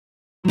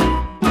In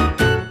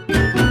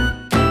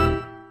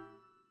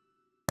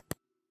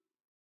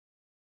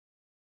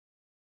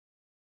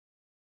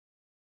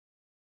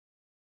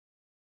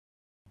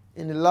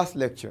the last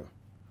lecture,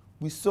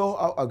 we saw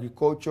how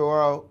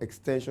agricultural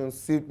extension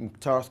saved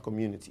Mukhtar's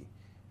community.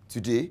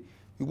 Today,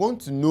 we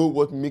want to know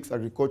what makes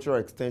agricultural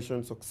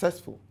extension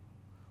successful.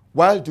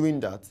 While doing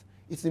that,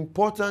 it's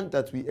important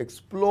that we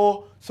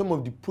explore some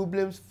of the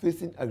problems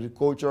facing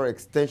agricultural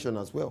extension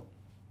as well.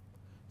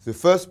 The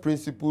first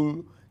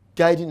principle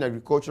guiding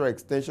agricultural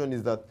extension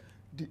is that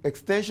the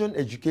extension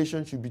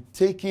education should be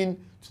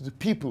taken to the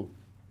people.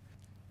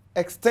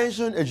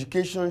 Extension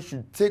education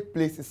should take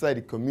place inside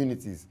the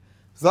communities.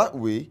 That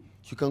way,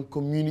 you can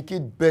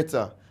communicate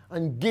better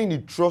and gain the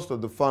trust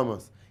of the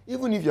farmers,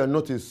 even if you are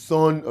not a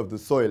son of the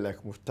soil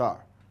like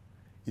Mukhtar.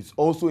 It's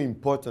also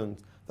important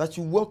that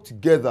you work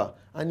together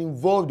and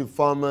involve the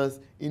farmers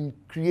in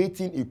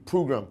creating a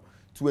program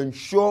to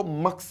ensure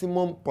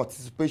maximum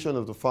participation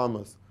of the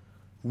farmers.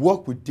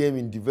 Work with them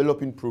in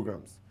developing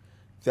programs.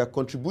 Their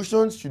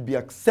contributions should be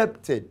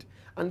accepted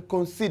and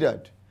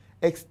considered.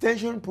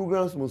 Extension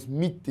programs must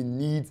meet the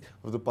needs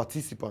of the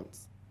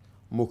participants.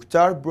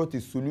 Mukhtar brought a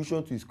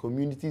solution to his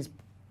community's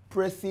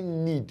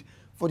pressing need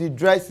for the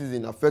dry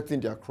season affecting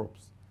their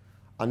crops.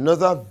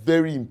 Another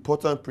very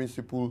important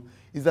principle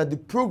is that the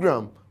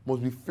program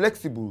must be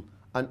flexible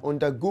and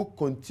undergo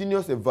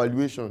continuous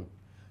evaluation.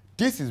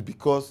 This is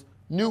because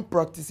new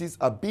practices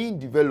are being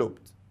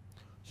developed.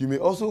 You may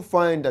also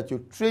find that your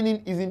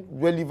training isn't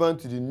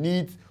relevant to the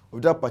needs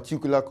of that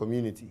particular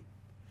community.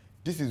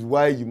 This is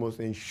why you must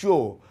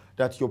ensure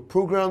that your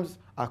programs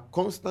are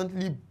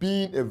constantly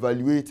being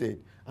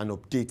evaluated and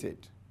updated.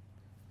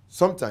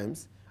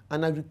 Sometimes,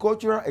 an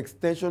agricultural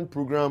extension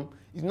program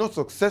is not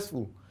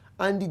successful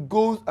and the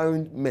goals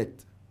aren't met.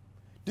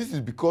 This is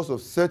because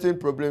of certain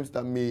problems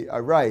that may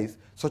arise,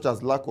 such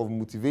as lack of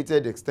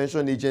motivated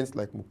extension agents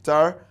like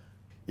Mukhtar,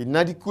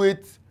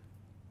 inadequate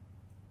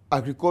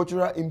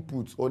agricultural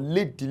inputs or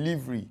late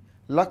delivery,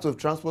 lack of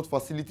transport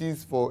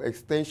facilities for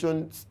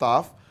extension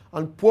staff,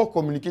 and poor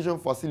communication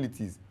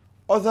facilities.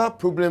 Other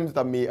problems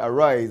that may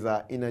arise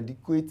are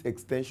inadequate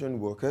extension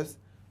workers,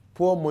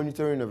 poor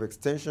monitoring of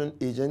extension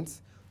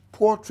agents,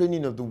 poor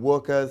training of the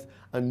workers,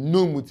 and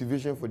no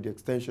motivation for the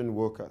extension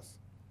workers.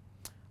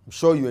 I'm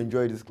sure you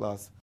enjoyed this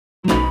class.